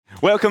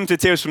Welcome to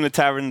Tales from the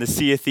Tavern, the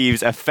Sea of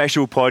Thieves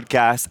official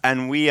podcast,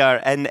 and we are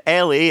in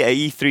LA at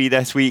E3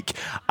 this week,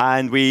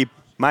 and we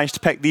managed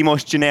to pick the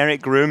most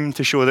generic room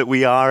to show that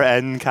we are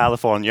in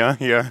California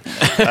here.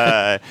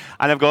 And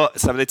I've got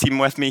some of the team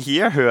with me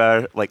here who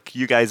are, like,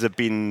 you guys have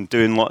been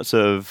doing lots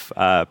of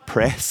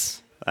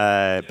press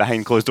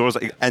behind closed doors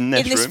in this room.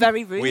 In this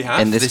very room. We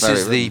have. This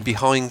is the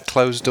behind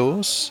closed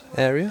doors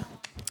area.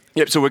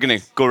 Yep, so we're going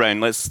to go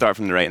around. Let's start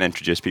from the right and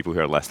introduce people who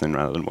are listening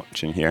rather than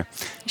watching here.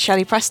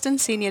 Shelley Preston,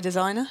 senior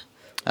designer.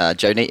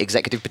 Joe Neate,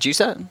 executive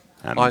producer.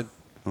 Are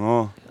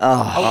you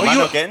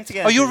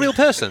a real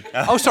person?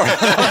 Oh, sorry.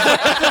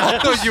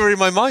 I thought you were in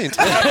my mind.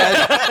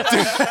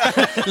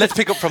 Let's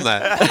pick up from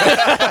there.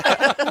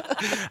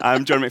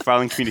 I'm John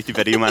McFarlane, community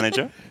video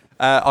manager.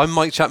 I'm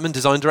Mike Chapman,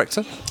 design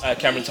director.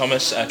 Cameron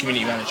Thomas,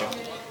 community manager.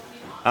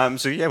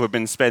 We've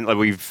been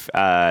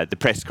the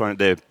press corner,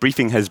 the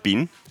briefing has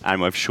been,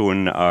 and we've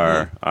shown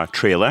our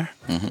trailer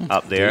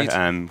up there,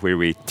 where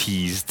we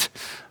teased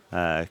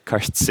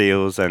Cursed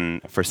Sails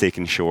and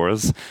Forsaken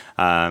Shores.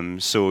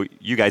 So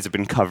you guys have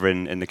been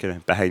covering in the kind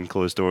of behind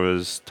closed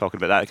doors, talking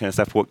about that kind of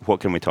stuff. What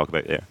can we talk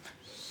about there?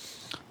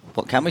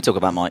 What can we talk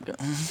about, Mike?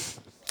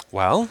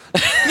 Well,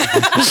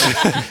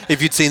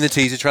 if you'd seen the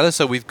teaser trailer,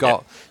 so we've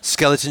got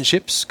skeleton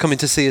ships coming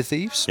to Sea of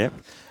Thieves. Yep.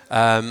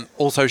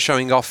 Also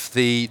showing off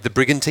the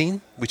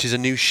Brigantine, which is a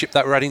new ship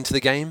that we're adding to the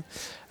game.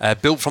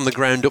 Built from the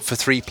ground up for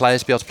 3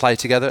 players to be able to play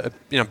together.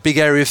 Big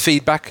area of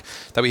feedback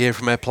that we hear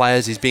from our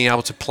players is being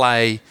able to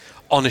play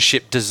on a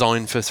ship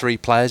designed for 3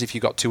 players. If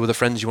you've got 2 other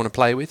friends you want to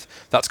play with,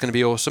 that's going to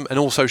be awesome. And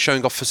also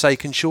showing off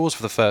Forsaken Shores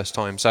for the first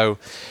time. So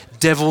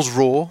Devil's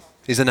Roar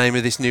is the name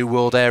of this new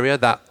world area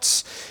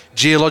that's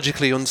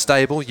geologically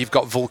unstable. You've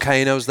got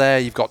volcanoes there,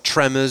 you've got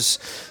tremors.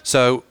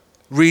 So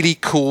really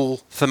cool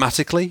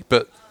thematically,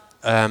 but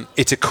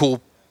it's a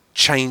cool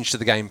change to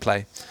the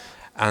gameplay.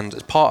 And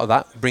as part of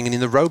that, bringing in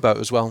the rowboat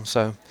as well.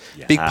 So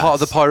big part of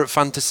the pirate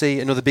fantasy,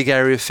 another big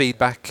area of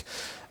feedback.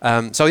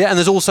 And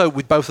there's also,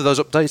 with both of those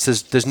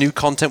updates, there's new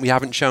content we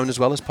haven't shown as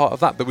well as part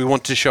of that, but we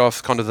wanted to show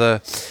off kind of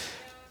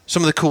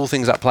some of the cool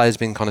things that players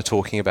been kind of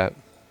talking about.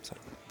 So.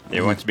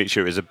 Yeah, we wanted to make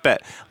sure it was a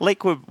bit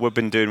like we've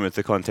been doing with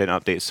the content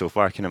updates so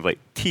far, kind of like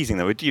teasing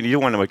them. You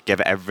don't want to give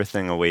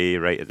everything away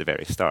right at the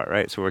very start,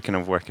 right? So we're kind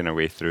of working our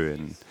way through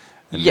and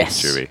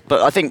yes, but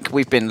I think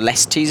we've been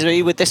less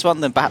teasery with this one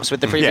than perhaps with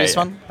the previous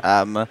one.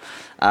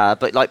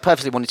 But like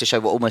purposely wanted to show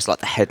what almost like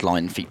the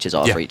headline features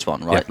are for each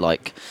one,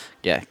 right?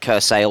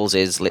 Curse Sails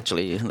is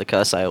literally the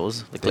Curse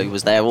Sails. The clue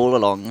was there all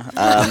along.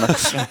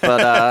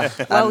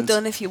 Well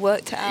done if you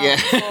worked it out.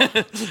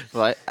 Yeah,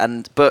 right.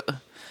 And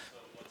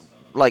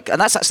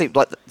that's actually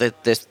like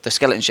the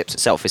skeleton ships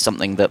itself is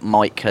something that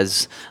Mike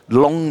has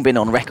long been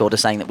on record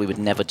as saying that we would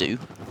never do.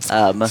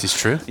 This is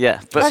true.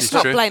 Yeah, but let's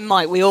not blame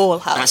Mike. We all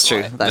have. That's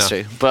true. That's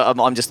true. But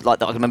I'm just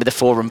like I remember the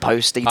forum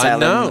post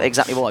detailing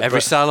exactly what.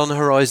 Every sail on the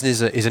horizon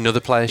is another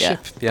player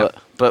ship. Yeah.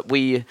 But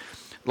we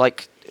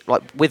like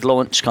with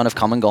launch kind of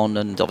come and gone,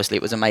 and obviously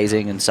it was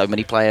amazing and so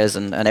many players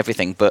and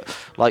everything, but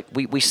like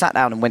we sat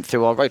down and went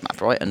through our roadmap,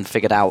 right, and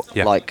figured out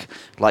like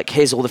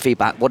here's all the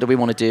feedback, what do we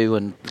want to do,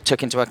 and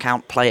took into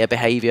account player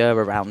behavior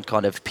around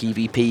kind of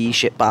PvP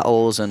ship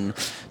battles and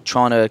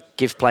trying to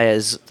give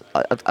players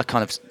a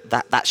kind of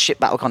that ship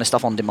battle kind of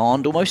stuff on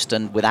demand almost,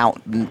 and without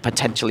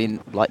potentially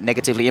like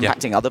negatively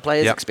impacting other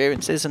players'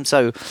 experiences. And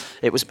so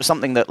it was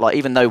something that, like,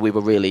 even though we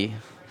were really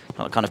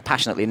kind of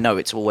passionately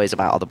it's always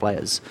about other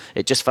players,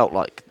 it just felt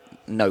like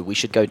we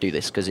should go do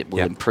this because it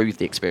will improve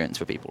the experience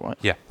for people, right?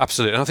 Yeah,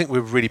 absolutely. And I think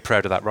we're really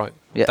proud of that, right?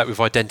 Yeah. That we've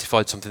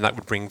identified something that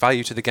would bring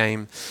value to the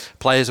game.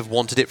 Players have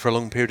wanted it for a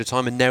long period of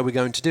time, and now we're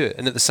going to do it.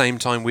 And at the same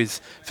time with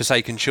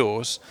Forsaken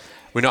Shores,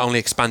 we're not only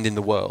expanding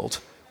the world,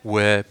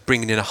 we're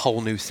bringing in a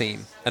whole new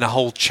theme and a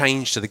whole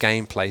change to the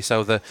gameplay.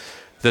 So the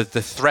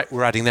threat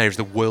we're adding there is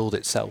the world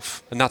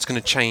itself, and that's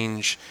going to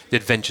change the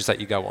adventures that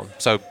you go on.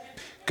 So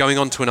going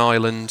onto an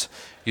island,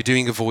 you're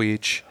doing a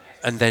voyage,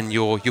 and then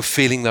you're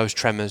feeling those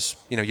tremors.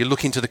 You're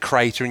looking to the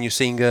crater and you're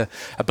seeing a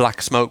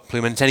black smoke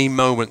plume, and at any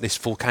moment this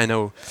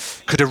volcano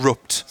could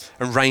erupt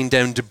and rain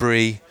down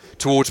debris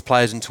towards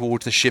players and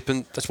towards the ship.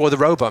 And that's why the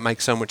rowboat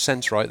makes so much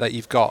sense, right? That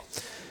you've got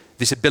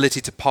this ability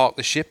to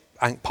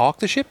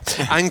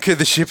anchor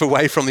the ship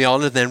away from the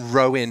island and then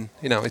row in.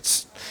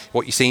 It's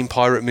what you see in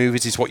pirate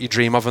movies, it's what you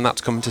dream of, and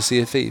that's coming to Sea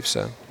of Thieves.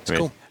 So it's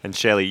cool. And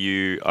Shelley,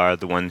 you are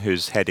the one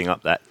who's heading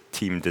up that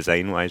team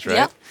design-wise,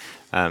 right?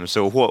 Yep.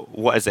 So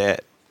what is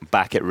it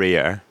back at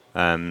Rare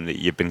that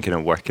you've been kind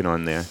of working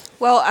on there?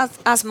 Well,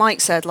 as Mike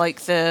said,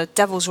 like the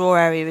Devil's Roar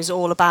area is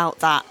all about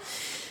that,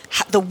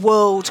 the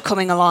world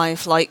coming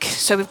alive. Like,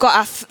 so we've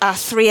got our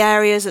 3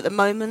 areas at the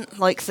moment,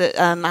 like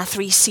our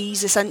 3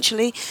 seas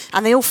essentially,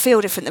 and they all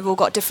feel different. They've all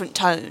got a different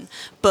tone,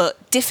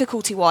 but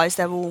difficulty-wise,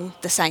 they're all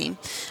the same.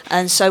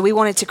 And so we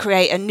wanted to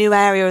create a new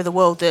area of the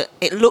world that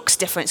it looks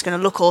different. It's going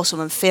to look awesome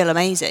and feel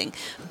amazing,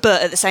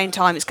 but at the same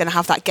time, it's going to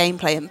have that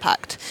gameplay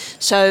impact.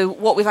 So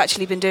what we've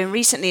actually been doing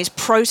recently is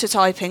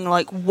prototyping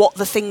like what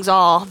the things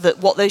are,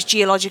 what those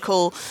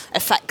geological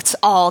effects artifacts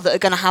are that are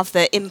going to have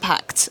the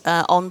impact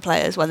on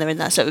players when they're in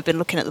there. So we've been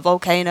looking at the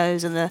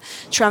volcanoes and the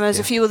tremors,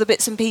 a few other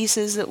bits and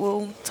pieces that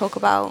we'll talk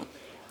about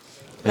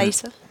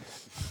later.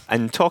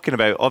 And talking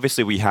about,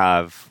 obviously we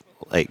have,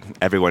 like,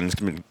 everyone's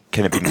kind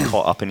of been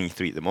caught up in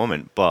E3 at the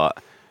moment,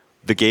 but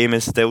the game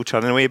is still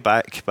churning away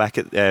back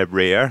at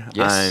Rare,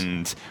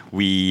 and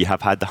we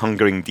have had the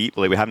Hungering Deep.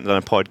 Like, we haven't done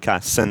a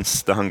podcast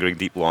since the Hungering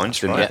Deep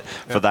launched, and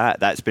for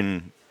that's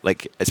been,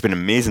 like, it's been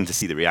amazing to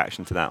see the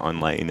reaction to that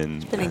online,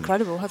 and it's been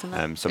incredible, hasn't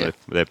it? Some of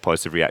the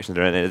positive reactions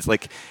around it. It's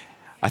like,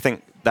 I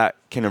think that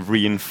kind of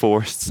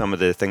reinforced some of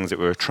the things that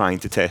we were trying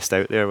to test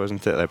out there,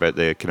 wasn't it? About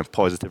the kind of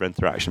positive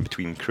interaction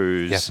between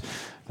crews,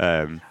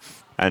 and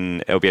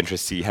it'll be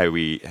interesting to see how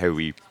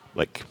we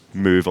like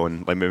move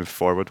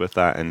forward with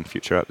that in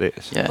future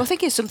updates. Well, I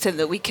think it's something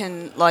that we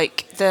can,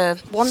 like,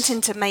 the wanting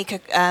to make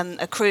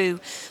a crew,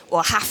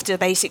 or have to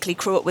basically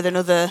crew up with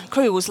another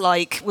crew was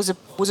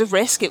a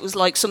risk. It was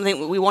like something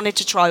that we wanted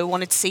to try. We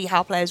wanted to see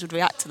how players would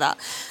react to that,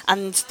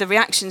 and the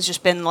reaction's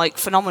just been like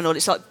phenomenal.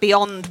 It's like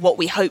beyond what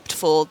we hoped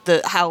for.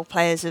 How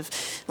players have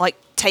like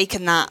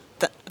taken that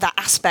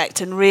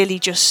aspect, and really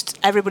just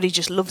everybody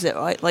just loves it,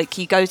 right? Like,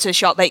 you go to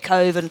Sharkbait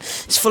Cove and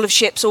it's full of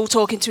ships all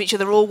talking to each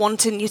other, all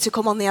wanting you to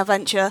come on the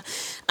adventure.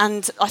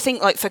 And I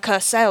think, like, for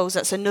Cursed Sails,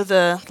 that's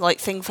another like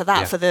thing for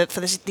that. For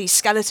these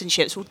skeleton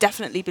ships, we'll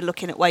definitely be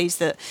looking at ways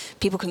that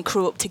people can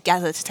crew up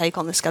together to take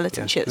on the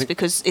skeleton ships,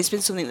 because it's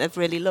been something they've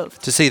really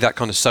loved. To see that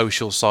kind of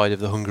social side of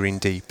the Hungering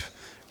Deep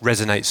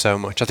resonate so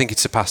much, I think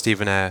it's surpassed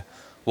even our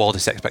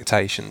wildest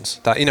expectations.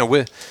 That, you know,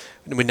 we're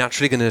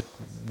naturally going to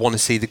want to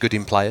see the good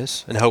in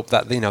players and hope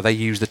that, you know, they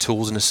use the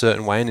tools in a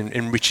certain way and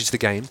enriches the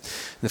game.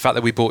 And the fact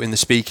that we brought in the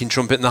speaking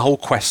trumpet and the whole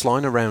quest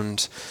line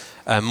around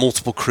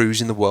multiple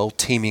crews in the world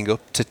teaming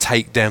up to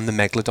take down the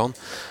Megalodon,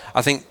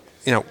 I think,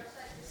 you know,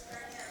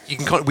 you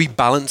can kind of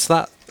rebalance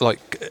that,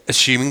 like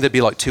assuming there'd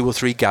be like 2 or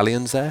 3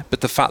 galleons there, but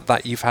the fact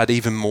that you've had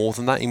even more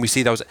than that, and we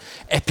see those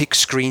epic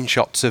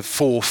screenshots of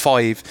 4,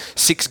 5,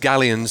 6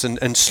 galleons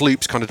and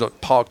sloops kind of like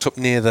anchored up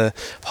near the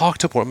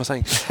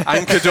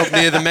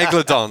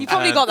Megalodon. You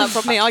probably got that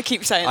from me. I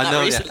keep saying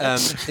that recently.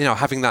 You know,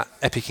 having that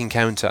epic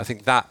encounter, I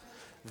think that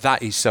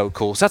is so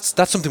cool. So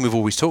that's something we've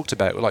always talked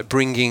about, like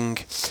bringing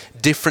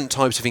different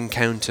types of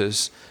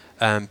encounters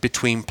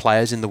between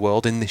players in the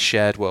world, in this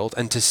shared world,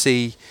 and to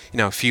see, you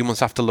know, a few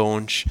months after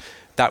launch,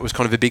 that was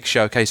kind of a big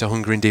showcase of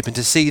Hungering Deep, and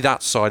to see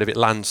that side of it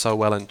land so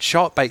well, and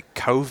Sharkbait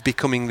Cove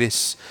becoming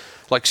this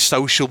like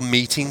social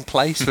meeting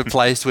place for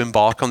players to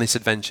embark on this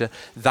adventure,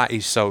 that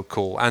is so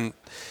cool. And,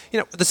 you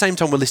know, at the same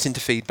time, we're listening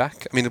to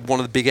feedback. I mean, one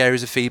of the big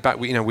areas of feedback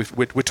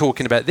we're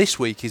talking about this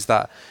week is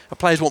that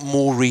players want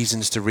more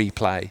reasons to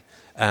replay.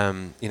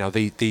 You know,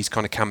 these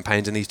kind of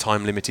campaigns and these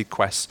time-limited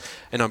quests.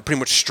 And pretty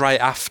much straight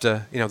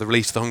after, you know, the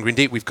release of the Hungering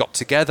Deep, we've got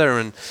together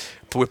and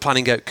we're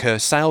planning out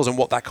Cursed Sails and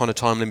what that kind of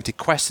time-limited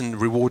quests and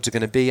rewards are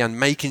going to be, and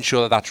making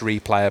sure that that's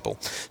replayable.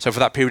 So for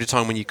that period of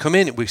time when you come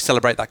in, we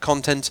celebrate that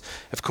content.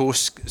 Of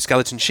course,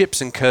 skeleton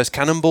ships and cursed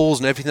cannonballs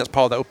and everything that's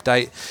part of that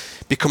update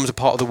becomes a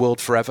part of the world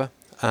forever.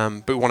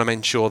 But we want to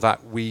make sure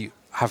that we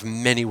have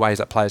many ways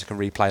that players can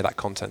replay that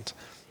content.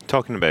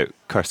 Talking about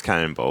cursed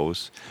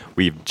cannonballs,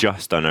 we've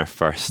just done our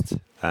first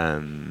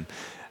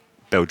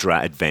Build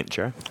Rat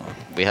adventure.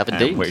 We have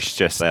indeed. Which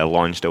just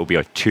launched. It will be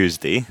on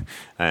Tuesday,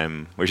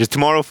 which is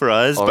tomorrow for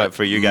us, but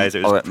for you guys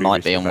it was. Or it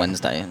might be on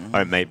Wednesday.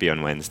 Or it might be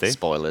on Wednesday.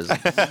 Spoilers.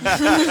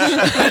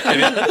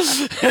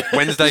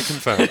 Wednesday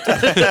confirmed.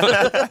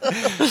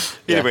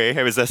 Anyway,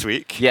 how was this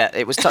week? Yeah,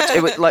 it was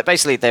it was like,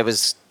 basically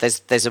there's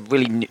a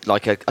really new,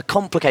 like a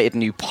complicated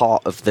new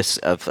part of this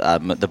of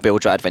the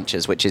Build Rat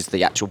adventures, which is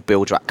the actual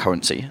Build Rat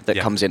currency that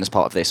comes in as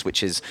part of this,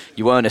 which is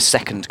you earn a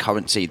second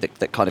currency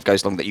that kind of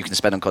goes along that you can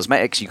spend on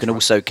cosmetics. You can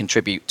also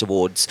contribute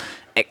towards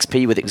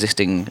XP with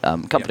existing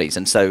companies,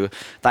 and so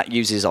that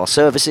uses our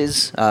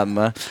services,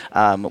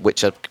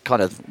 which are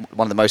kind of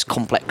one of the most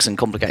complex and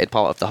complicated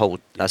part of the whole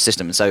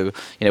system. And so,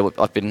 you know,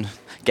 I've been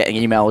getting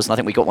emails, and I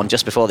think we got one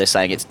just before this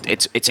saying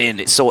it's in,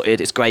 it's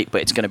sorted, it's great,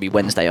 but it's going to be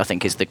Wednesday, I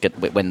think, is the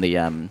good when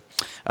the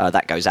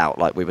that goes out.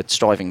 Like, we were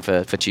striving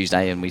for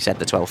Tuesday, and we said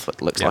the 12th.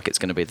 It looks like it's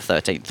going to be the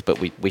 13th,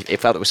 but it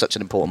felt it was such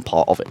an important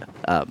part of it.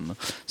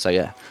 So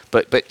yeah,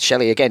 but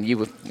Shelley, again,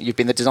 you've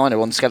been the designer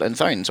on Skeleton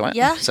Thrones, right?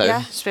 Yeah,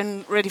 it's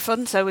been really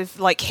fun. So we've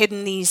like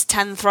hidden these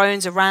 10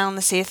 thrones around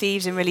the Sea of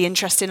Thieves in really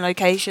interesting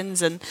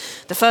locations, and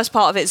the first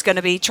part of it is going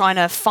to be trying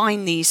to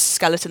find these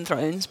skeleton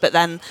thrones, but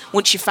then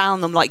once you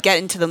found them, like,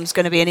 getting to them is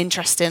going to be an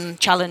interesting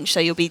challenge. So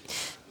you'll be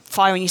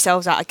firing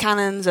yourselves out of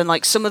cannons, and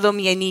like some of them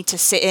you need to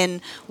sit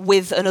in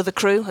with another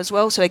crew as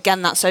well. So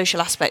again, that social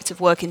aspect of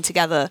working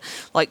together,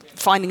 like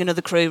finding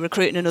another crew,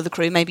 recruiting another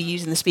crew, maybe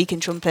using the speaking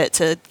trumpet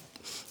to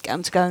get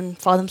them to go and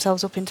fire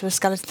themselves up into a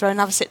skeleton throne and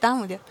have a sit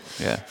down with you.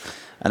 Yeah.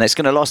 and it's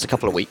going to last a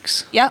couple of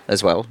weeks. Yeah.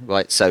 As well,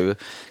 right? So,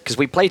 because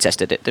we play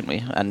tested it, didn't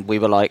we? And we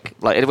were like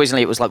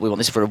originally it was like we want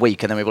this for a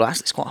week, and then we were like,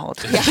 actually, it's quite hard.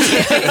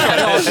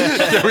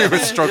 Yeah, we were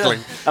struggling.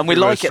 And we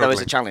like it though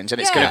as a challenge,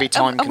 and it's going to be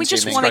time and we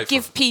just consuming. want to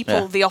give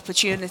people the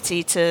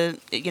opportunity to,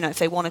 if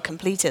they want to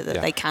complete it,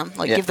 that they can,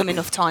 give them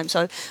enough time.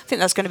 So I think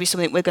that's going to be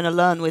something we're going to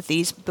learn with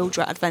these Build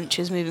Rat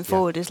adventures moving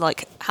forward. Is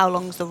like how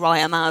long's the right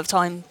amount of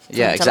time? For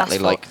them exactly.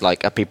 to last for?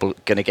 Like are people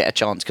going to get a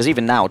chance? Because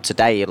even now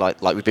today,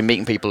 like we've been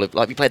meeting people.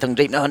 Like we played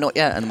Hungry Deep, no, not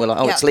yet, and we're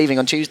like, it's leaving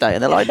on Tuesday,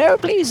 and they're like, no,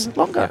 please,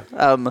 longer.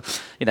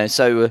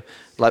 So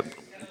like.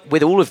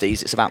 With all of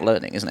these, it's about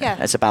learning, isn't it?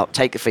 Yeah. It's about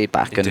take the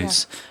feedback, and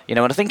and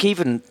I think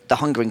even the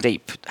Hungering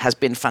Deep has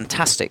been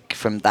fantastic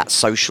from that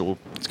social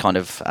kind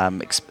of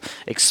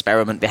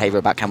experiment behaviour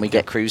about can we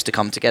get crews to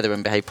come together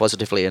and behave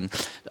positively. And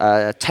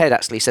Ted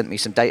actually sent me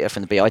some data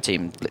from the BI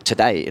team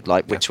today,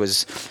 which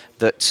was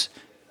that.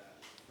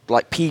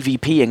 Like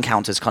PvP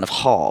encounters kind of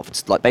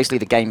halved. Like basically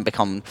the game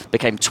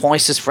became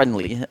twice as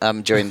friendly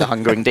during the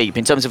Hungering Deep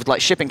in terms of like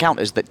ship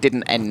encounters that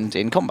didn't end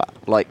in combat.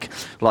 Like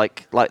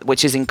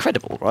which is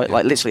incredible, right?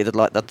 Like literally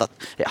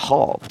it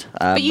halved.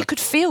 But you could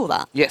feel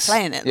that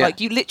playing it. Yeah.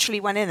 Like you literally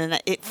went in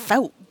and it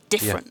felt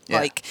different. Yeah.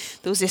 Like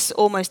there was this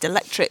almost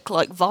electric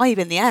like vibe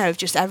in the air of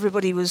just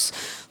everybody was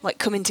like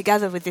coming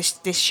together with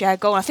this shared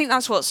goal. And I think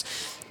that's what's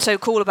so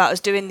cool about us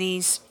doing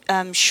these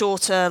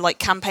shorter like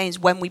campaigns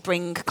when we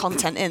bring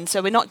content in.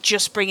 So we're not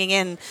just bringing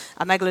in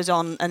a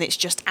Megalodon and it's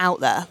just out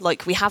there.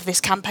 Like we have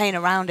this campaign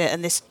around it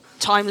and this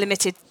time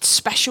limited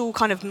special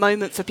kind of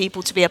moment for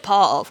people to be a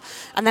part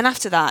of. And then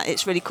after that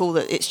it's really cool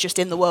that it's just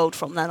in the world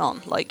from then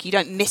on. Like you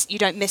don't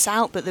miss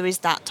out, but there is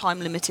that time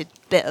limited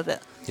bit of it.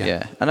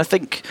 Yeah, and I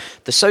think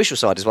the social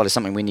side as well is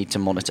something we need to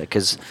monitor,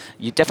 because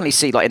you definitely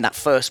see like in that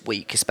first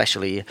week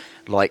especially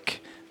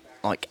like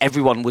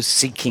everyone was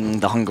seeking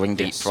the Hungering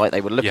Deep, right? They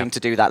were looking to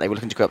do that. They were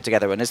looking to grow up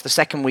together. And as the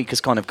second week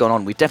has kind of gone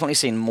on, we've definitely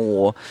seen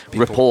more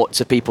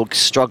reports of people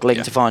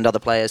struggling to find other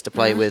players to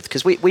play with.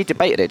 Because we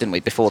debated it, didn't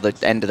we, before the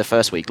end of the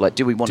first week? Like,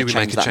 do we want to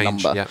change that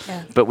number?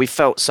 Yeah. But we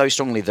felt so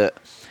strongly that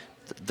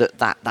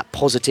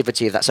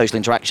positivity of that social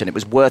interaction, it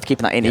was worth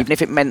keeping that in, even if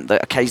it meant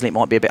that occasionally it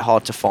might be a bit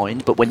hard to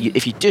find. But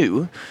if you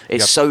do,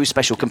 it's so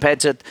special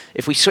compared to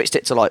if we switched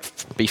it to like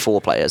be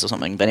 4 players or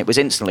something, then it was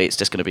instantly it's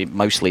just going to be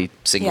mostly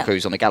single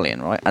crews on a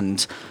galleon, right?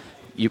 And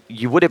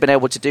you would have been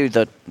able to do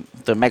the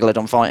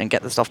Megalodon fight and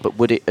get the stuff, but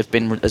would it have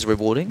been as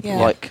rewarding?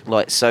 Yeah.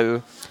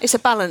 So it's a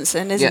balance,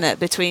 isn't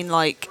it, between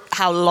like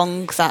how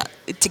long that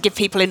to give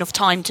people enough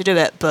time to do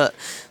it, but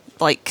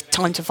like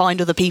time to find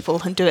other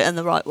people and do it in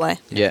the right way.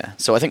 Yeah,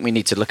 so I think we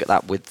need to look at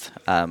that with,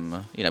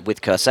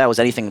 with Cursails,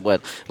 anything where,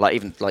 like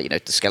even like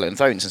the Skeleton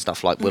Thrones and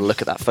stuff. Like we'll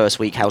look at that first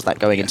week. How's that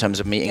going in terms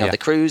of meeting other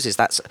crews? Is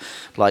that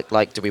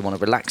like do we want to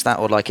relax that,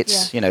 or like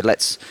it's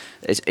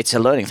it's a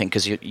learning thing,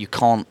 because you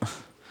can't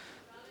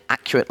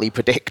accurately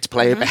predict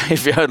player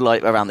behaviour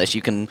like around this.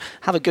 You can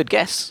have a good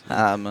guess,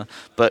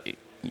 but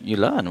you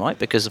learn, right?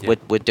 Because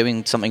we're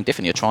doing something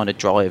different. You're trying to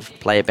drive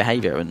player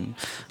behaviour and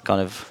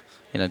kind of.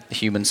 The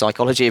human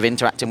psychology of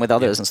interacting with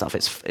others and stuff.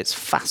 It's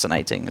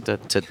fascinating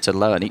to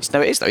learn each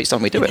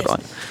time we do it,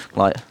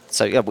 right?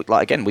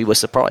 Again, we were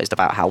surprised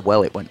about how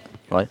well it went,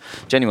 right?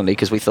 Genuinely,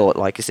 because we thought,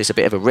 like, is this a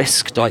bit of a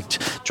risk, like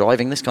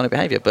driving this kind of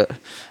behaviour? But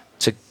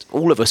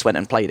all of us went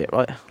and played it,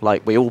 right?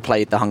 Like we all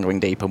played the Hungering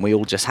Deep, and we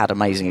all just had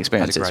amazing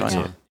experiences,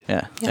 right?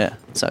 Yeah.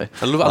 So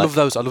I love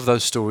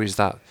those stories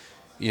that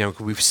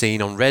we've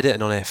seen on Reddit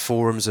and on our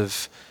forums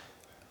of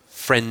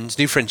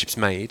new friendships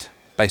made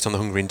based on the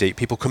Hungering Deep,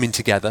 people coming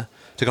together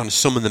to kind of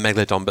summon the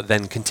Megalodon, but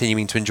then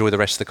continuing to enjoy the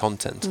rest of the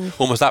content.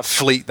 Almost that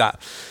fleet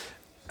that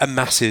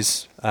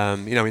amasses,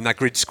 in that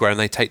grid square, and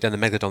they take down the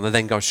Megalodon. They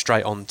then go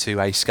straight on to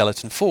a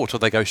skeleton fort, or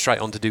they go straight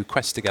on to do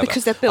quests together.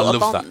 Because they've built I love a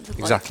bond. that.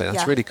 Exactly,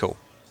 that's really cool.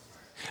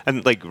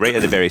 And like right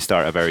at the very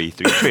start of our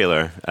E3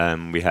 trailer,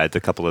 we had a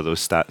couple of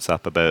those stats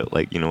up about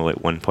like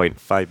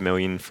 1.5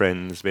 million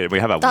friends. We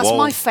have a That's wall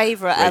my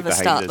favourite right ever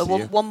stat. The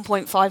us,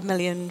 1.5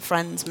 million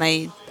friends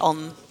made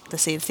on the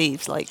Sea of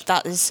Thieves. Like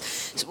that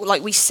is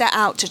like we set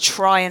out to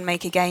try and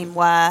make a game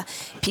where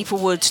people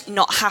would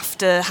not have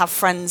to have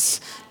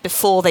friends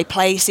before they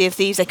play Sea of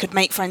Thieves. They could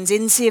make friends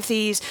in Sea of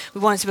Thieves.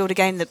 We wanted to build a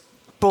game that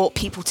brought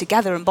people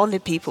together and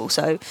bonded people.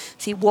 So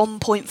see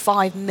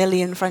 1.5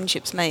 million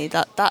friendships made.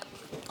 That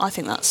I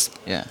think that's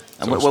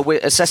and we're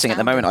assessing at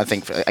the moment. I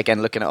think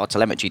again looking at our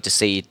telemetry to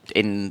see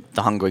in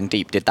the Hungering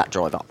Deep, did that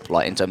drive up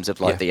like in terms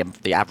of like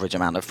the average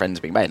amount of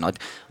friends being made? And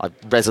I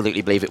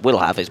resolutely believe it will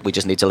have. We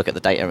just need to look at the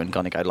data and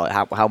kind of go like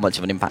how much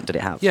of an impact did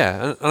it have?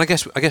 Yeah, and I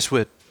guess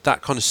we're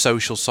that kind of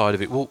social side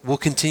of it. We'll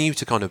continue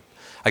to kind of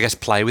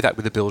play with that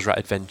with the Build Rat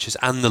adventures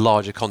and the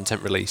larger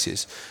content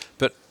releases.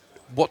 But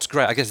what's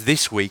great, I guess,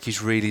 this week is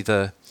really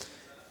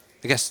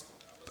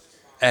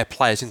our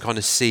players can kind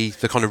of see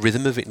the kind of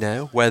rhythm of it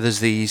now, where there's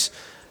these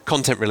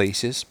content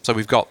releases. So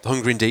we've got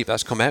Hungering Deep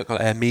that's come out,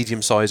 got a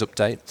medium-sized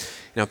update.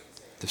 They've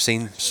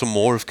seen some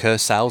more of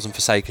Cursails and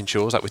Forsaken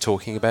Shores that we're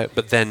talking about,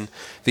 but then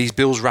these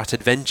Build Rat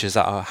adventures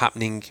that are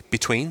happening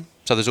between.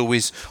 So there's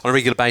always, on a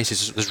regular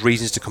basis, there's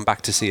reasons to come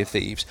back to Sea of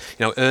Thieves,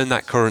 earn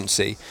that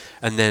currency,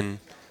 and then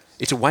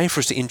it's a way for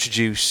us to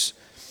introduce,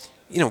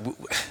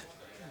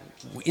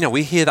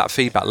 we hear that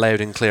feedback loud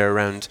and clear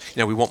around,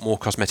 we want more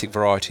cosmetic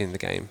variety in the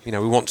game. We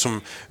want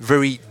some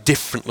very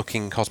different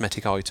looking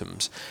cosmetic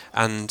items.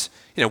 And,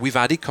 we've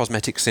added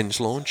cosmetics since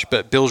launch,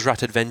 but Bill's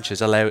Rat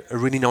Adventures allow a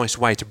really nice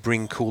way to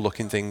bring cool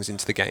looking things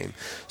into the game.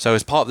 So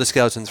as part of the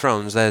Skeleton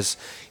Thrones, there's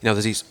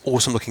these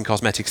awesome looking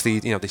cosmetics,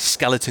 the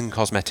skeleton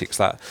cosmetics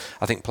that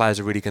I think players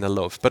are really going to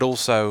love. But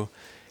also,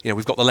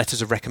 we've got the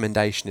letters of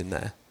recommendation in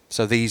there.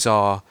 So these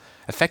are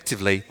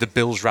effectively the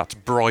Bill's Rats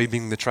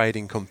bribing the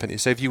trading company.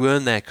 So if you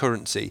earn their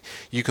currency,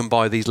 you can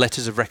buy these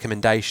letters of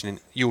recommendation in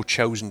your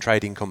chosen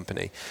trading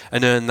company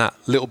and earn that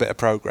little bit of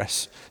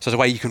progress. So it's a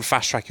way you can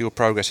fast track your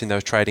progress in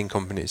those trading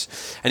companies.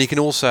 And you can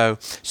also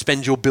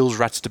spend your Bill's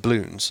Rats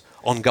doubloons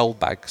on gold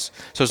bags.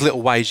 So there's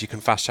little ways you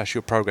can fast track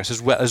your progress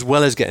as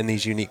well as getting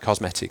these unique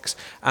cosmetics.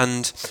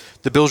 And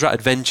the Bill's Rat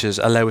Adventures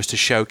allow us to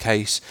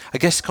showcase, I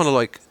guess, kind of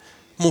like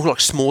more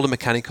like smaller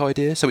mechanic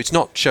ideas. So it's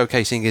not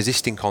showcasing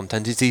existing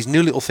content, it's these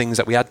new little things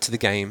that we add to the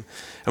game,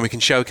 and we can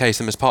showcase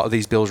them as part of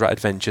these Bill's Rat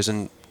Adventures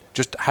and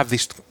just have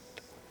this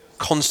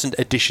constant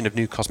addition of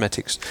new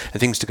cosmetics and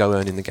things to go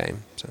earn in the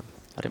game. So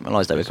I didn't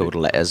realise they were called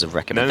letters of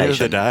recommendation.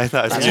 Neither did I.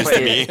 That's news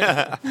to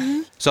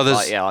me. So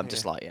there's I'm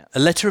just like, a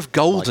letter of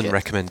golden like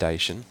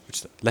recommendation, which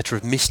is a letter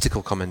of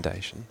mystical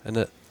commendation,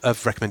 and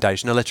of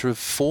recommendation, a letter of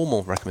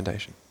formal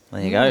recommendation.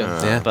 There you go.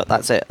 Yeah. But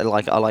that's it. I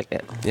like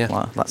it. Yeah.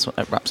 Well, that's what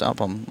it wraps it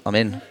up. I'm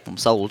in. I'm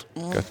sold.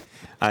 Good.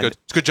 And Good.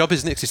 It's a good job,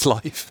 isn't it? 'Cause it's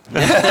live.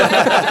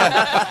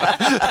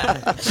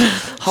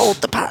 Hold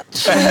the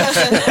patch.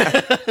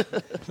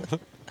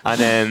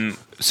 And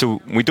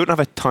so we don't have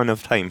a ton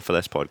of time for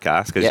this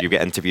podcast because you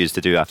get interviews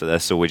to do after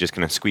this, so we're just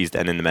kind of squeezed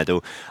in the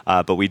middle.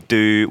 But we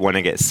do want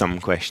to get some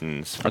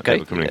questions from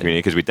the community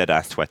because we did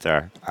ask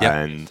Twitter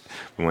and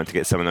we want to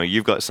get some. Now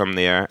you've got some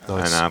there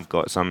and I've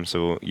got some,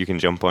 so you can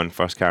jump on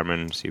first,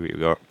 Cameron, see what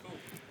you've got.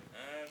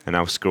 And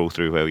I'll scroll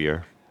through while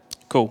you're...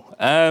 Cool.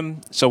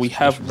 So we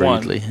have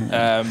one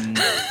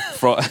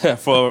for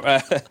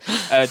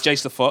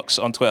Jace the Fox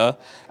on Twitter.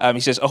 He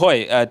says,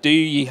 "Ahoy! Do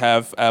you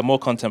have more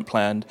content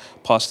planned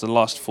past the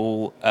last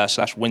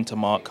fall/winter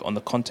mark on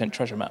the content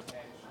treasure map?"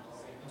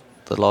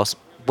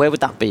 Where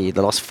would that be?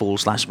 The last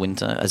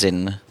fall/winter, as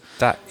in?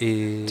 That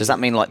is... Does that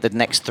mean like the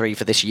next 3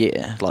 for this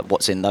year? Like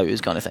what's in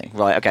those kind of thing?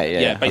 Right.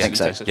 Okay. Yeah. I think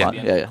so.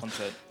 Yeah.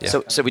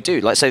 So we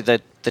do so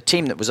the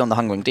team that was on the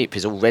Hungering Deep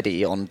is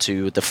already on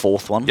to the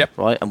 4th one. Yep.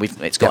 Right. And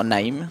it's got a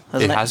name.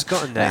 Hasn't it? It has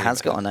got a name. It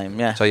has got a name.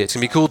 Yeah. So it's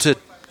gonna be cool to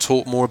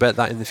talk more about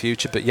that in the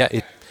future. But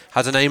it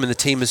has a name, and the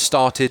team has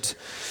started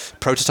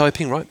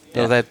prototyping. Right.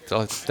 Yeah.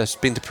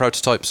 They've been to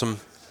prototype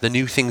the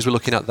new things we're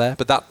looking at there.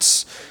 But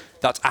that's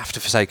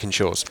after Forsaken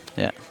Shores.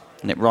 Yeah.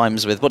 And it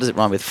rhymes with, what does it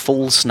rhyme with?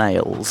 Fall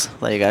snails.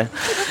 There you go.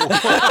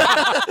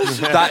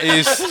 That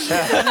is...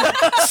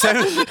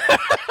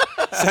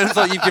 sounds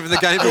like you've given the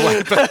game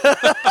away.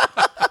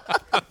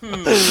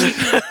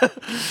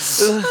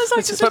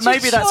 But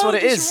maybe that's what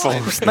it is.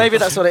 Maybe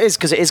that's what it is,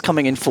 because it is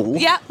coming in fall.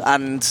 Yeah.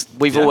 And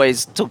we've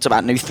always talked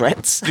about new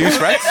threats. New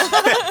threats?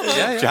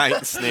 Yeah.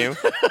 Giant snail.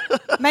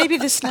 Maybe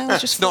the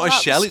snails just It's not a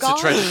shell, it's a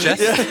treasure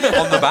chest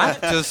on the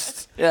back. Just...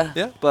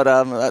 Yeah. But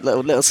that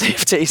little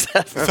CFTs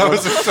there.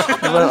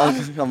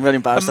 I'm really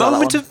embarrassed A about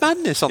moment that of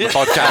madness on the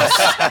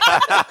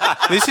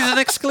podcast. This is an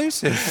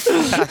exclusive.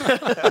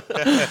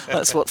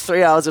 That's what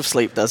 3 hours of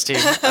sleep does to you.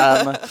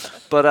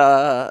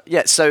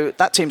 So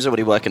that team's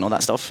already working on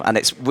that stuff, and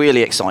it's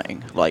really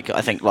exciting. Like,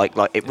 I think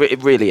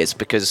it really is,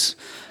 because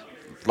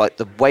like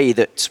the way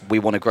that we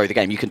want to grow the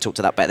game, you can talk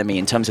to that better than me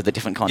in terms of the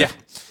different kind of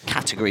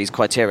categories,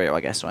 criteria, I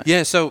guess, right?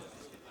 Yeah, so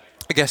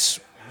I guess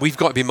we've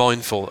got to be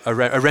mindful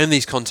around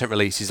these content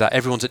releases that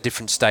everyone's at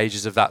different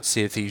stages of that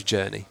Sea of Thieves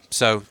journey.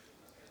 So,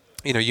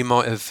 you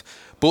might have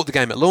bought the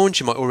game at launch,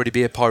 you might already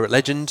be a pirate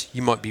legend,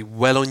 you might be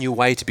well on your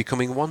way to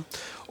becoming one,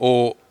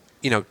 or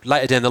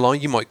later down the line,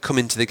 you might come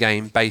into the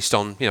game based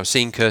on,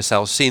 seeing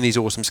Curcell, seeing these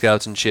awesome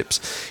skeleton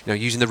ships,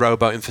 using the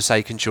rowboat in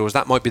Forsaken Shores.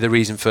 That might be the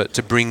reason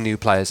to bring new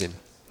players in.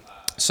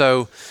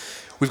 So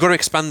we've got to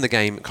expand the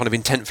game kind of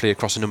intentfully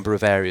across a number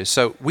of areas.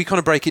 So we kind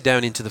of break it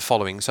down into the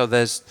following. So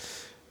there's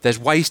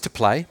ways to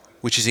play,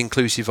 which is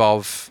inclusive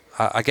of,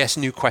 I guess,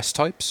 new quest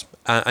types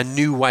and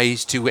new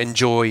ways to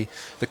enjoy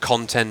the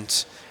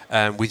content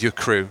with your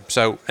crew.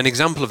 So an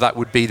example of that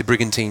would be the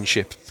Brigantine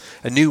ship.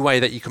 A new way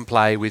that you can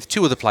play with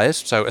 2 other players,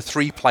 so a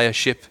 3-player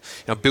ship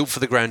built for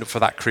the ground up for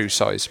that crew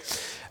size.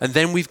 And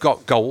then we've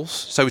got goals,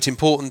 so it's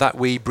important that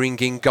we bring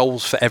in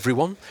goals for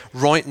everyone.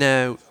 Right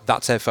now,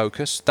 that's our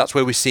focus. That's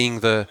where we're seeing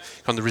the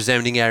kind of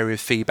resounding area of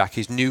feedback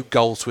is new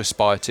goals to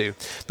aspire to.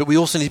 But we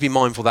also need to be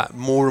mindful that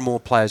more and more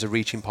players are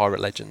reaching Pirate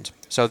Legend.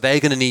 So they're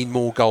going to need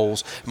more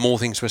goals, more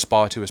things to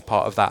aspire to as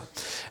part of that.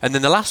 And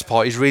then the last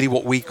part is really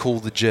what we call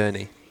the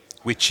journey,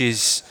 which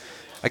is,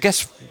 I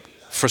guess,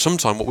 for some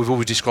time, what we've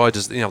always described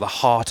as the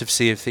heart of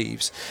Sea of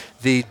Thieves.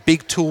 The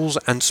big tools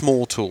and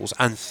small tools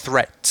and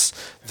threats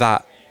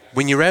that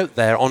when you're out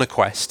there on a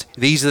quest,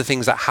 these are the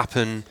things that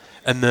happen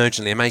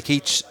emergently and make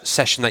each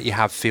session that you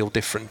have feel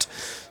different.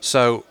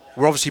 So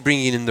we're obviously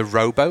bringing in the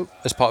rowboat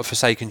as part of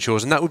Forsaken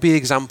Shores, and that would be an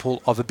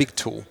example of a big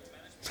tool.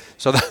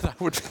 So that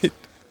would be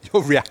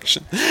your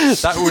reaction.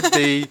 That would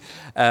be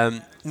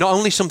not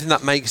only something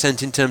that makes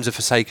sense in terms of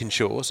Forsaken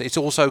Shores, it's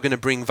also going to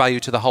bring value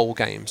to the whole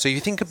game. So you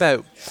think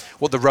about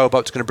what the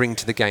robot's going to bring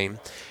to the game.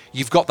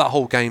 You've got that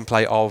whole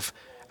gameplay of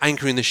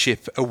anchoring the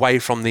ship away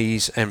from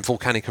these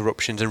volcanic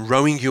eruptions and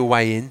rowing your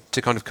way in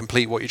to kind of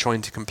complete what you're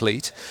trying to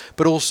complete,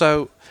 but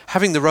also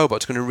having the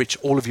robot's going to enrich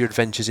all of your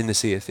adventures in the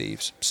Sea of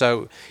Thieves.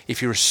 So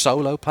if you're a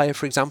solo player,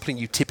 for example, and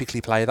you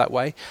typically play that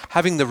way,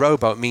 having the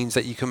robot means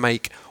that you can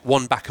make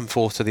one back and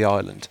forth to the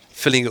island,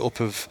 filling it up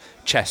of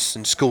chests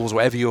and skulls,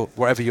 wherever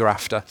you're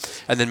after,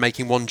 and then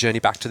making one journey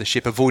back to the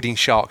ship, avoiding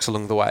sharks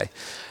along the way.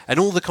 And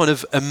all the kind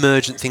of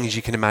emergent things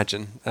you can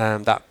imagine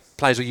that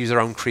players will use their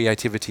own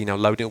creativity,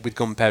 loading it with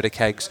gunpowder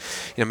kegs,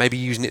 maybe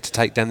using it to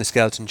take down the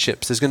skeleton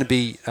ships. There's going to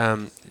be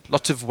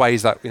lots of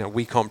ways that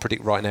we can't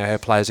predict right now how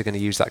players are going to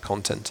use that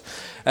content.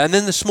 And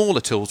then the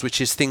smaller tools,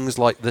 which is things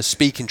like the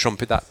speaking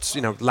trumpet that's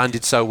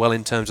landed so well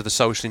in terms of the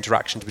social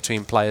interactions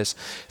between players,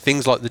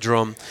 things like the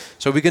drum.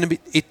 So we're going to be.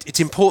 It's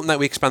important that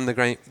we expand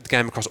the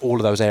game across all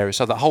of those areas.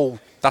 So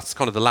that's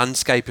kind of the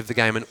landscape of the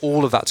game, and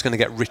all of that's going to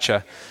get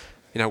richer.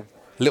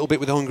 A little bit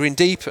with Hungering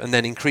Deep, and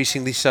then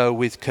increasingly so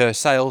with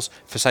Cursed Sails,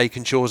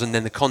 Forsaken Shores, and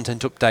then the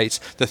content updates,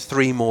 the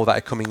 3 more that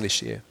are coming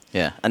this year.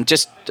 Yeah, and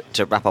just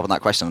to wrap up on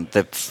that question,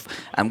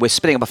 and we're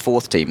spinning up a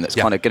 4th team that's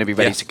kind of going to be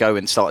ready to go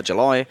in start of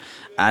July,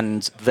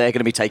 and they're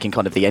going to be taking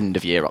kind of the end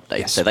of year updates.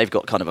 Yes. So they've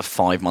got kind of a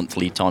 5-month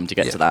lead time to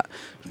get to that.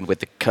 And with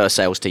the Cursed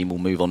Sails team, we'll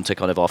move on to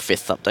kind of our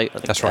 5th update, I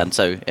think. That's right. And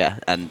so,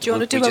 and do you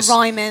want to do a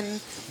rhyme in?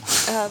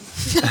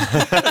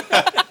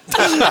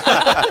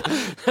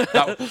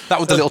 That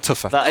one's a little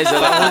tougher.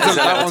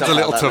 That one's a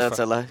little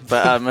tougher.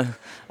 But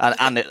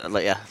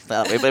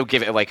we'll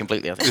give it away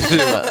completely, I think.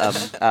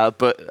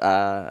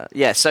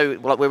 So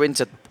we're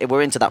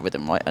into that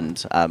rhythm, right?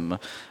 And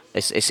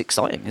it's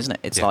exciting, isn't it?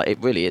 It's like it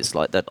really is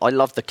like that. I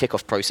love the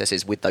kickoff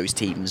processes with those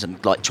teams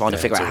and like trying to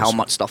figure out how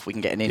much stuff we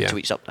can get into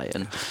each update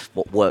and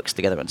what works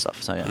together and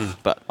stuff. So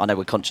but I know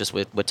we're conscious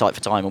we're tight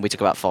for time, and we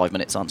took about 5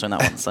 minutes answering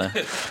that one. So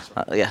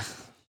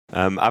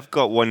I've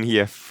got one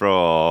here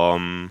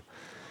from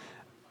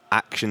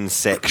Action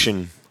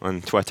Section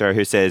on Twitter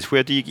who says,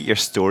 "Where do you get your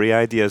story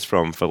ideas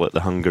from for like the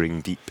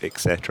Hungering Deep,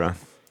 etc.?"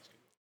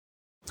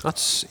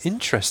 That's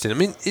interesting. I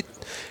mean,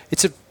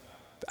 it's a.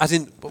 As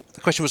in,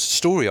 the question was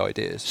story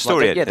ideas.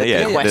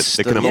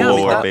 The kind of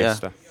lore-based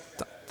stuff.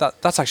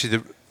 That's actually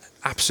the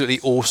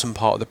absolutely awesome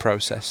part of the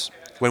process.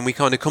 When we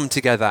kind of come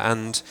together,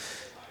 and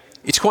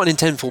it's quite an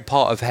intentful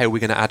part of how we're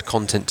going to add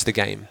content to the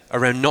game,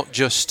 around not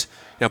just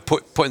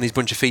putting these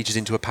bunch of features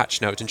into a patch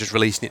note and just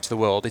releasing it to the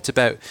world. It's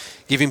about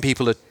giving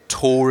people a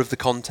tour of the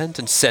content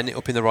and setting it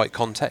up in the right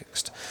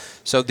context.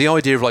 So the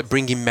idea of like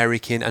bringing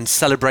Merrick in and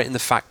celebrating the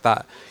fact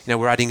that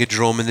we're adding a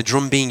drum, and the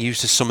drum being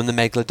used to summon the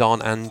Megalodon,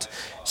 and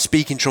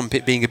speaking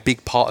trumpet being a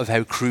big part of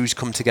how crews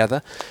come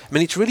together. I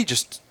mean, it's really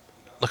just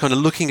like kind of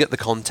looking at the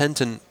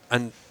content and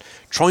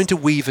trying to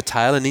weave a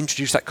tale and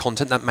introduce that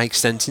content that makes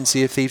sense in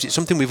Sea of Thieves. It's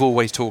something we've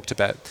always talked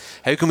about.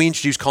 How can we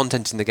introduce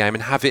content in the game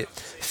and have it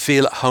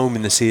feel at home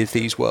in the Sea of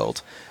Thieves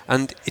world?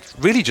 And it's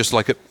really just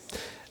like a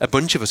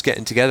bunch of us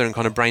getting together and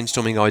kind of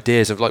brainstorming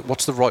ideas of like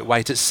what's the right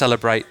way to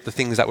celebrate the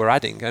things that we're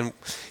adding. And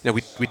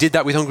we did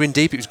that with Hungering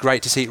Deep. It was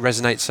great to see it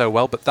resonate so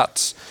well, but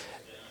that's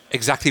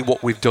exactly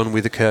what we've done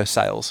with the Cursed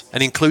Sails,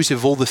 and inclusive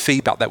of all the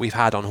feedback that we've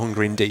had on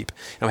Hungering Deep.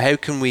 How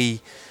can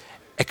we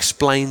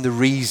explain the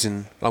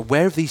reason, like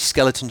where have these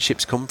skeleton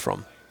ships come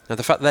from? Now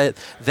the fact that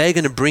they're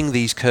going to bring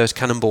these cursed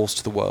cannonballs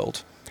to the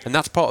world, and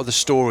that's part of the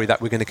story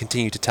that we're going to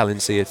continue to tell in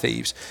Sea of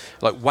Thieves,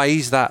 like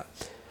ways that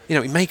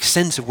it makes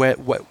sense of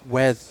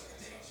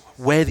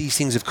where these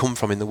things have come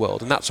from in the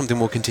world, and that's something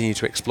we'll continue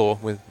to explore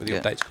with the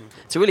updates.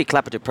 It's a really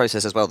collaborative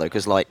process as well, though,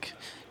 because like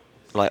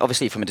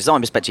obviously from a design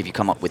perspective you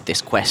come up with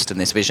this quest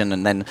and this vision,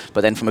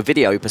 but then from a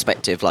video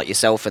perspective, like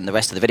yourself and the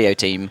rest of the video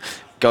team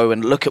go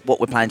and look at what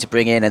we're planning to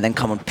bring in and then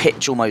come and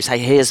pitch almost, hey,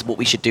 here's what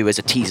we should do as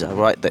a teaser,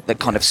 right, that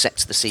kind of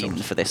sets the scene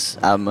for this,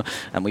 and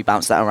we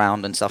bounce that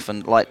around and stuff,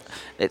 and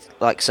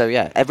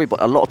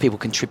everybody, a lot of people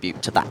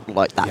contribute to that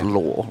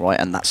lore, right,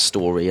 and that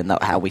story and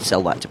how we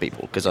sell that to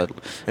people, because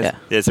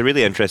it's a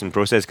really interesting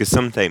process, because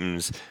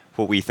sometimes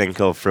what we think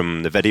of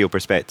from the video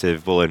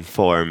perspective will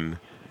inform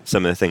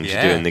some of the things you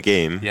do in the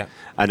game. Yeah.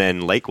 And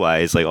then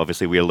likewise, like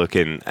obviously we're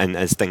looking, and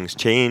as things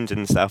change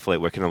and stuff, like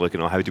we're kind of looking,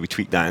 how do we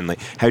tweak that, and like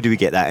how do we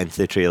get that into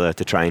the trailer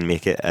to try and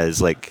make it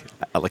as like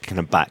a kind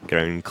of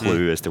background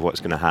clue as to what's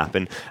going to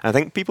happen. And I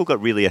think people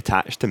got really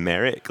attached to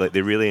Merrick, like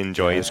they really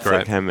enjoyed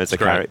him as a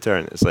character,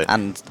 and it's like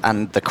and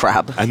the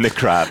crab. And the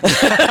crab.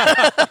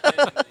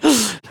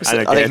 And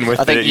again,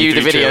 I think you,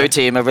 the video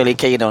team, are really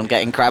keen on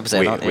getting crabs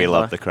in, aren't you? We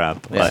love the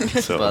crab. Yeah.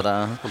 So. But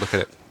look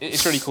at it.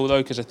 It's really cool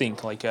though, because I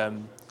think like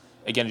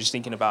again, just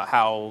thinking about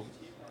how.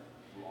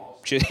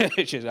 So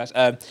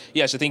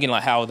thinking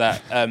like how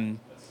that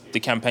the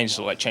campaign's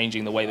sort of like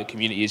changing the way the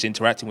community is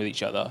interacting with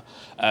each other.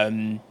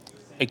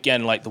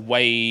 Again, like the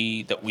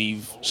way that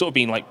we've sort of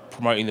been like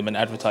promoting them and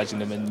advertising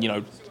them,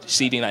 and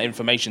seeding that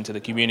information to the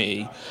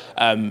community,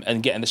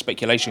 and getting the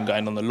speculation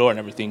going on the lore and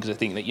everything. Because I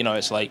think that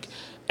it's like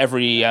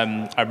every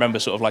I remember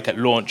sort of like at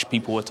launch,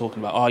 people were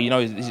talking about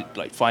is it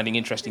like finding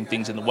interesting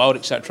things in the world,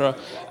 etc.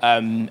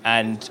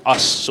 And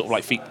us sort of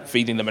like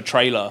feeding them a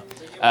trailer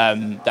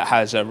that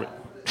has a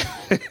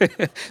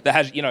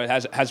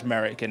has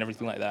Merrick and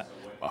everything like that.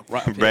 Oh,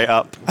 right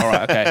up. All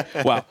right, okay.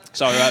 Wow.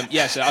 So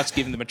so us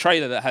giving them a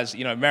trailer that has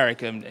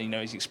Merrick and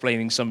he's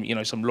explaining some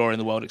some lore in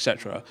the world,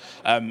 etc.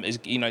 Is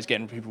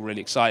getting people really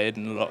excited,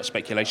 and a lot of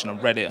speculation on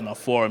Reddit and our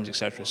forums,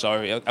 etc.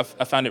 So I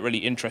found it really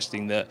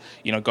interesting that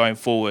going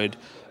forward,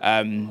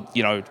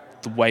 the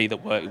way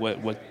that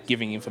we're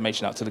giving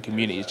information out to the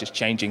community is just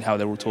changing how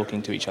they're all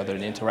talking to each other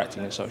and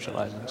interacting and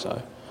socializing.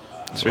 So.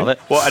 Sweet.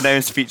 What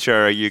announced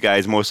feature are you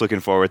guys most looking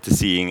forward to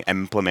seeing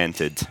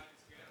implemented?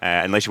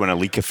 Unless you want to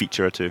leak a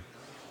feature or two.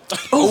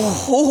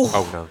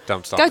 Oh no!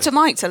 Don't start. Go to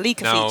Mike to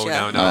leak a feature.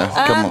 No.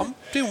 Come on. I'm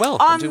doing well.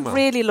 I'm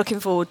really looking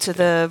forward to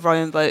the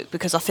rowing boat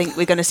because I think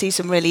we're going to see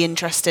some really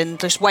interesting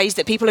just ways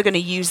that people are going to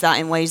use that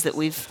in ways that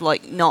we've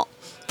not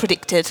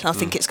predicted. I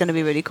think it's going to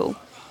be really cool.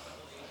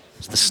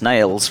 It's the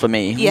snails for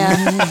me. Yeah.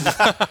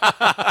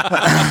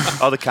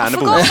 The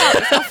cannibals.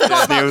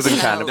 Snails and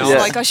cannibals. Yeah.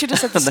 Like I should have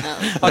said the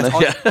snails.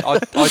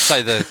 I'd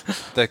say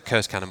the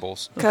cursed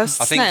cannonballs.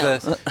 Cursed I think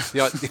snails.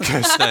 the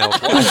cursed snails.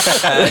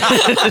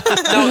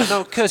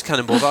 No, cursed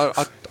cannonballs.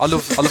 I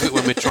love it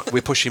when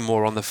we're pushing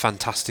more on the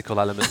fantastical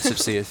elements of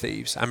Sea of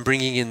Thieves and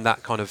bringing in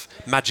that kind of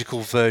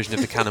magical version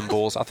of the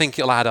cannonballs. I think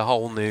it'll add a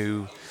whole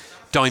new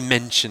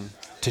dimension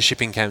to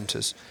ship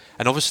encounters,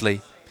 and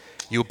obviously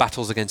your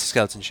battles against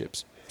skeleton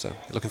ships. So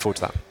looking forward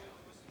to that.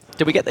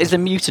 Is the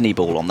mutiny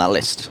ball on that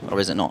list, or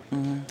is it not?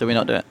 Do we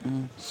not do it?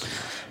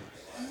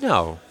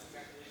 No.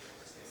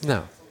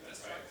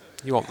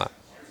 You want that?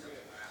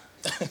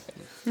 Come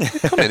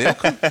in.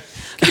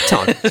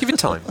 Give it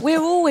time. We're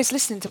always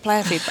listening to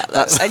player feedback,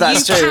 though, That's and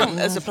you true. count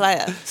as a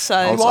player.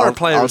 So You are a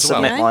player as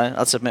well.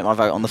 I'll submit my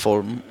vote on the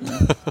forum.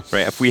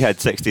 Right, if we had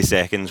 60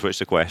 seconds, what's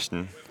the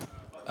question?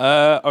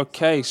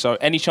 Okay, so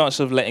any chance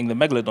of letting the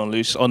Megalodon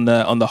loose on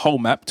the whole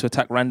map to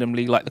attack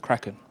randomly like the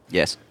Kraken?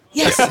 Yes.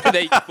 yes,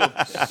 There you go.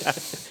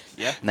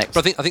 Yeah. Next.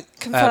 But I think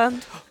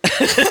confirmed.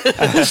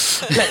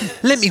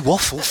 let me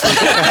waffle.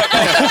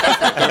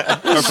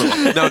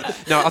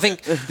 No. I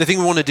think the thing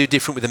we want to do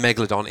different with the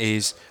Megalodon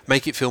is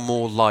make it feel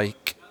more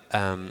like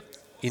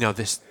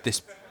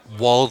this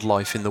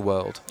wildlife in the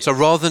world. So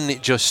rather than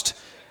it just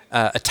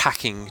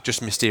attacking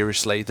just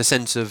mysteriously, the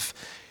sense of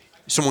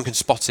someone can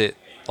spot it,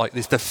 like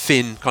the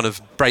fin kind of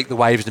break the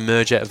waves and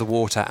emerge out of the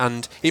water,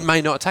 and it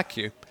may not attack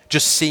you.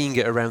 Just seeing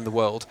it around the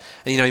world,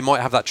 and you might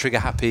have that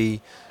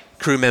trigger-happy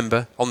crew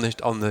member on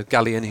the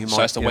galleon who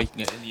might awaken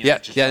it.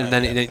 And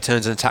then it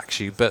turns and attacks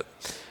you. But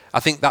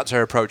I think that's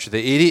our approach with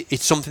it.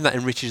 It's something that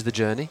enriches the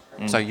journey.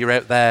 So you're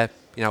out there,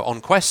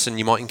 on quests, and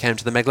you might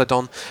encounter the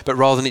Megalodon. But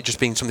rather than it just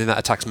being something that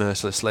attacks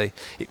mercilessly,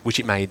 which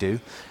it may do,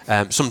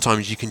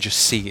 sometimes you can just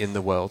see it in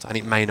the world, and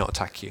it may not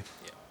attack you.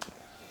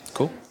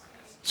 Cool.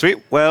 Sweet.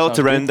 Well, Sounds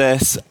to round good.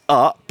 this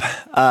up,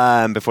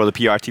 before the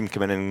PR team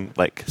come in and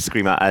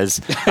scream at us,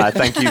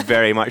 thank you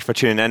very much for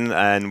tuning in,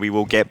 and we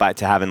will get back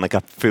to having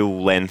a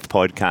full-length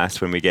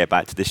podcast when we get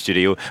back to the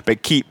studio.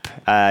 But keep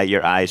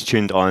your eyes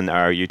tuned on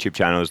our YouTube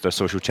channels, their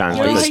social channels.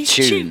 Your Always eyes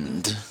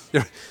tuned.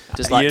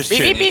 Just like Ears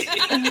tuned.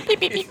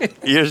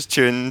 Ears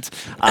tuned,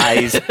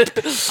 eyes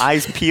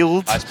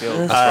peeled. Eyes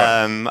peeled.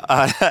 On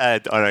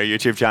our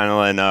YouTube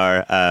channel and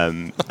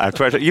our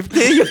Twitter. You've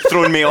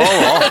thrown me all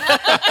off.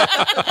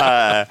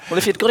 Well,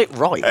 if you'd got it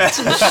right.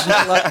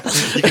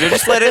 You could have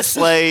just let it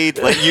slide,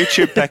 let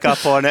YouTube pick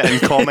up on it and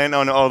comment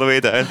on it all the way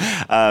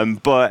down.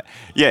 But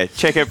yeah,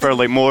 check out for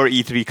more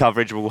E3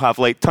 coverage. We'll have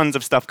tons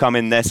of stuff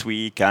coming this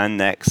week and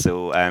next.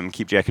 So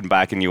keep checking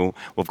back, and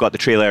we've got the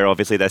trailer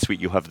obviously this week.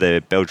 You'll have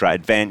the Build Rat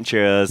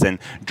Adventures, and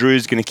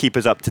Drew's going to keep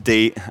us up to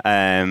date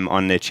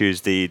on the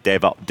Tuesday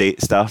dev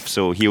update stuff.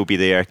 So he'll be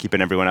there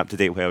keeping everyone up to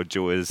date while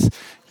Joe is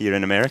here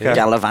in America.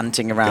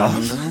 Gallivanting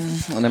around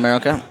in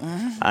America.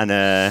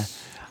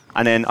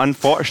 And then,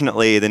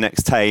 unfortunately, the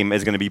next time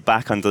is going to be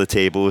back under the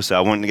table, so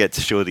I won't get to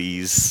show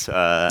these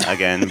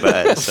again.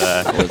 But it's,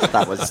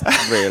 that was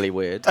really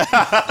weird. Is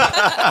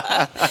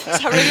that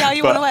really how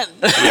you want to end?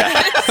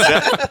 yeah. So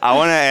I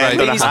want to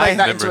end on a Please high. make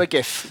that into a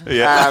GIF.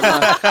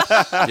 Yeah.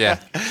 Yeah.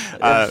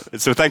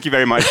 So thank you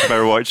very much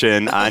for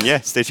watching,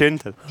 and stay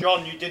tuned.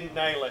 John, you didn't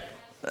nail it.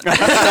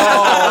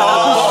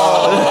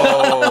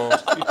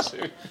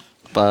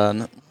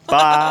 Burn.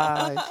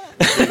 Bye.